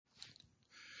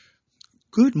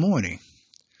Good morning.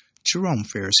 Jerome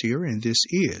Ferris here, and this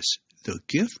is the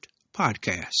Gift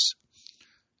Podcast.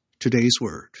 Today's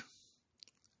word: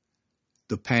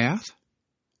 the path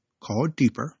called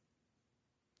deeper.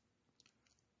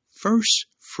 First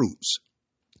fruits,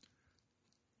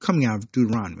 coming out of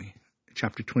Deuteronomy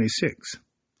chapter 26,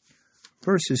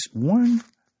 verses 1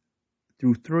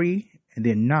 through 3, and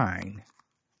then 9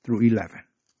 through 11.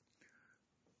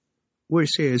 Where it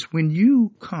says, when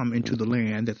you come into the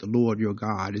land that the Lord your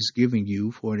God is giving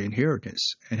you for an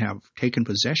inheritance and have taken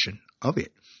possession of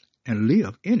it and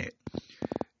live in it,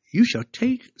 you shall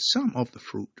take some of the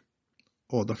fruit,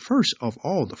 or the first of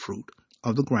all the fruit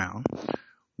of the ground,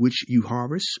 which you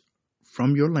harvest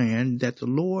from your land that the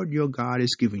Lord your God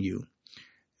is giving you,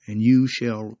 and you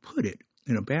shall put it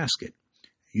in a basket.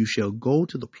 You shall go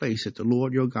to the place that the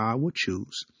Lord your God will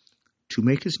choose to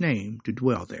make his name to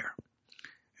dwell there.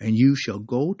 And you shall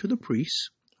go to the priest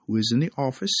who is in the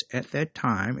office at that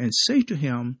time and say to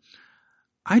him,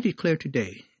 I declare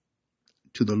today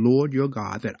to the Lord your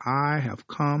God that I have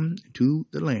come to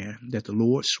the land that the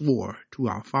Lord swore to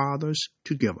our fathers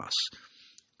to give us.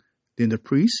 Then the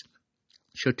priest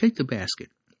shall take the basket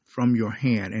from your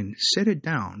hand and set it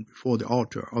down before the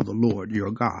altar of the Lord your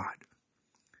God.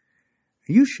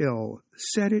 You shall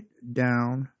set it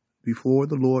down before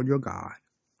the Lord your God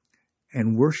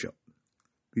and worship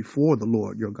before the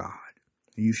Lord your God.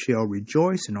 You shall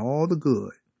rejoice in all the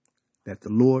good that the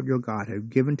Lord your God hath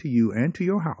given to you and to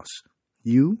your house,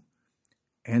 you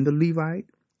and the Levite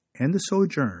and the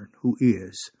sojourner who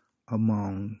is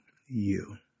among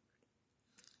you.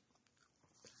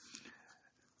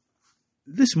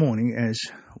 This morning, as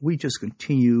we just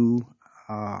continue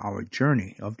our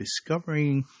journey of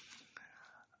discovering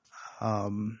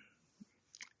a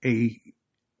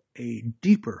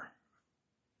deeper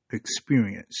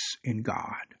experience in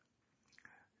God.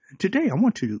 Today, I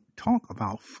want to talk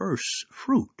about first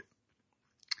fruit.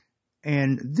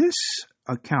 And this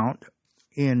account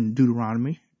in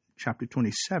Deuteronomy chapter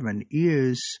 27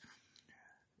 is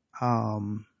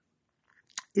the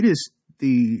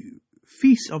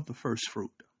feast of the first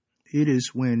fruit. It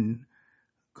is when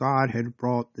God had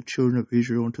brought the children of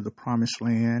Israel into the promised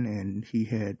land, and he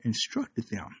had instructed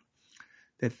them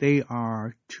that they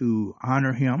are to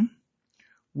honor him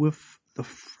with the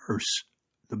first,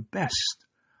 the best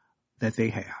that they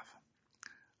have.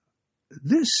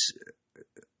 This,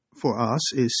 for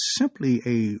us, is simply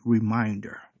a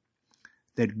reminder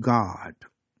that God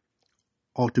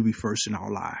ought to be first in our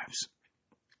lives,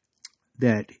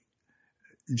 that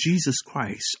Jesus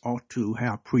Christ ought to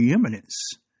have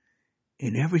preeminence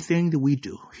in everything that we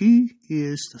do. He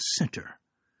is the center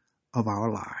of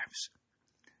our lives.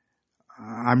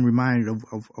 I'm reminded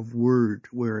of word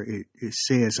where it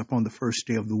says upon the first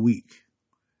day of the week,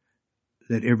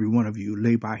 let every one of you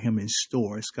lay by him in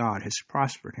store as God has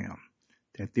prospered him,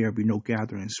 that there be no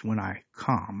gatherings when I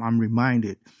come. I'm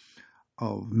reminded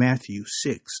of Matthew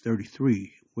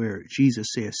 6:33, where Jesus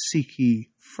says, seek ye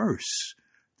first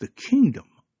the kingdom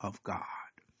of God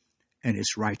and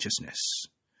his righteousness.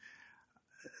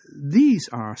 These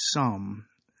are some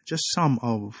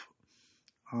of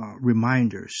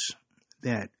reminders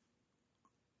that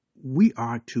we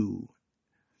are to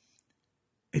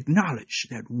acknowledge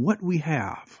that what we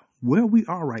have, where we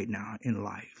are right now in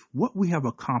life, what we have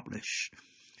accomplished,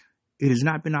 it has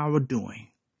not been our doing,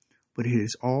 but it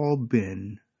has all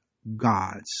been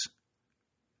God's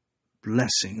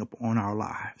blessing upon our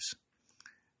lives.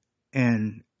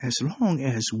 And as long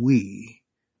as we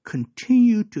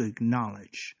continue to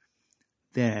acknowledge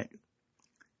that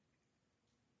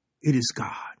it is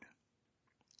God,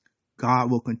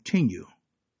 God will continue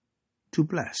to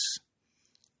bless.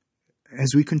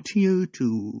 As we continue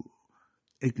to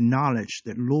acknowledge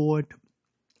that, Lord,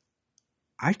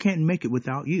 I can't make it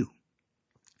without you.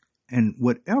 And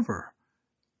whatever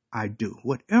I do,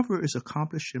 whatever is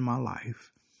accomplished in my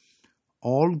life,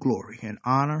 all glory and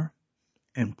honor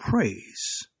and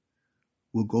praise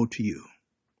will go to you.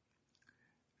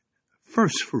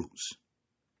 First fruits.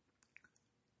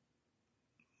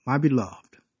 My beloved,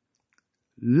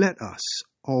 let us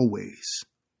always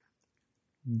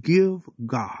give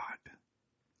God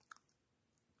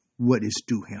what is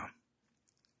due him,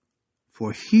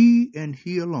 for he and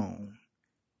he alone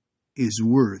is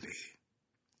worthy.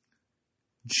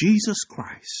 Jesus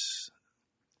Christ,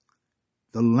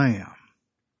 the Lamb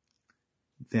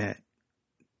that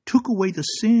took away the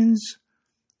sins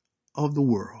of the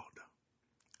world,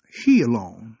 he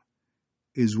alone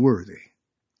is worthy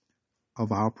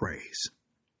of our praise.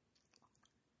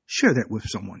 Share that with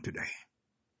someone today.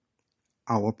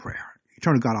 Our prayer.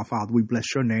 Eternal God, our Father, we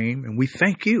bless your name and we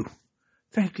thank you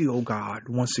Thank you, oh God,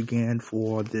 once again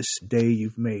for this day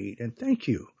you've made. And thank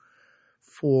you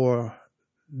for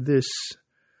this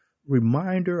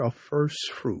reminder of first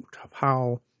fruit, of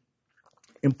how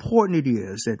important it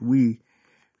is that we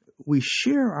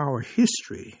share our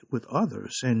history with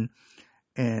others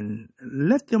and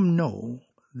let them know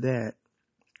that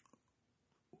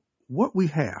what we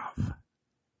have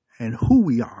and who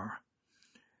we are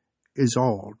is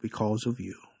all because of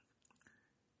you.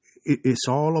 It's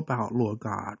all about, Lord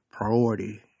God,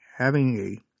 priority, having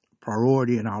a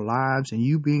priority in our lives and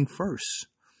you being first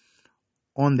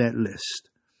on that list.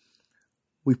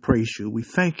 We praise you. We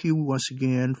thank you once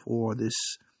again for this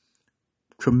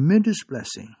tremendous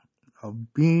blessing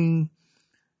of being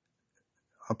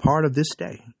a part of this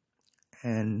day,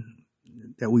 and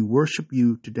that we worship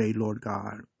you today, Lord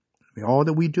God. May all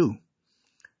that we do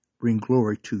bring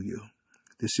glory to you.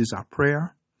 This is our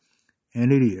prayer,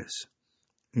 and it is.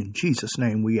 In Jesus'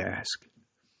 name we ask.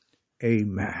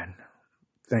 Amen.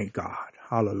 Thank God.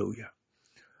 Hallelujah.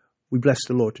 We bless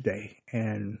the Lord today,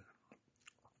 and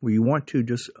we want to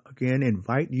just again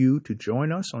invite you to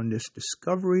join us on this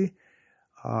Discovery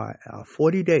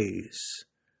 40 days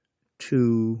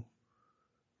to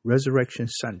Resurrection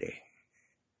Sunday.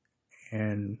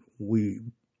 And we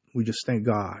just thank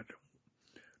God.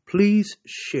 Please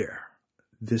share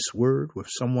this word with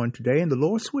someone today, and the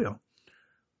Lord's will.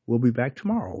 We'll be back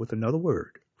tomorrow with another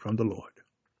word from the Lord.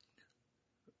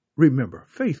 Remember,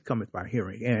 faith cometh by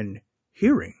hearing, and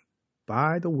hearing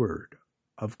by the word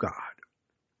of God.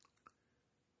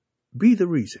 Be the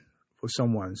reason for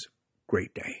someone's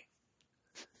great day.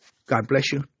 God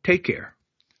bless you. Take care.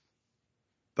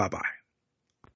 Bye-bye.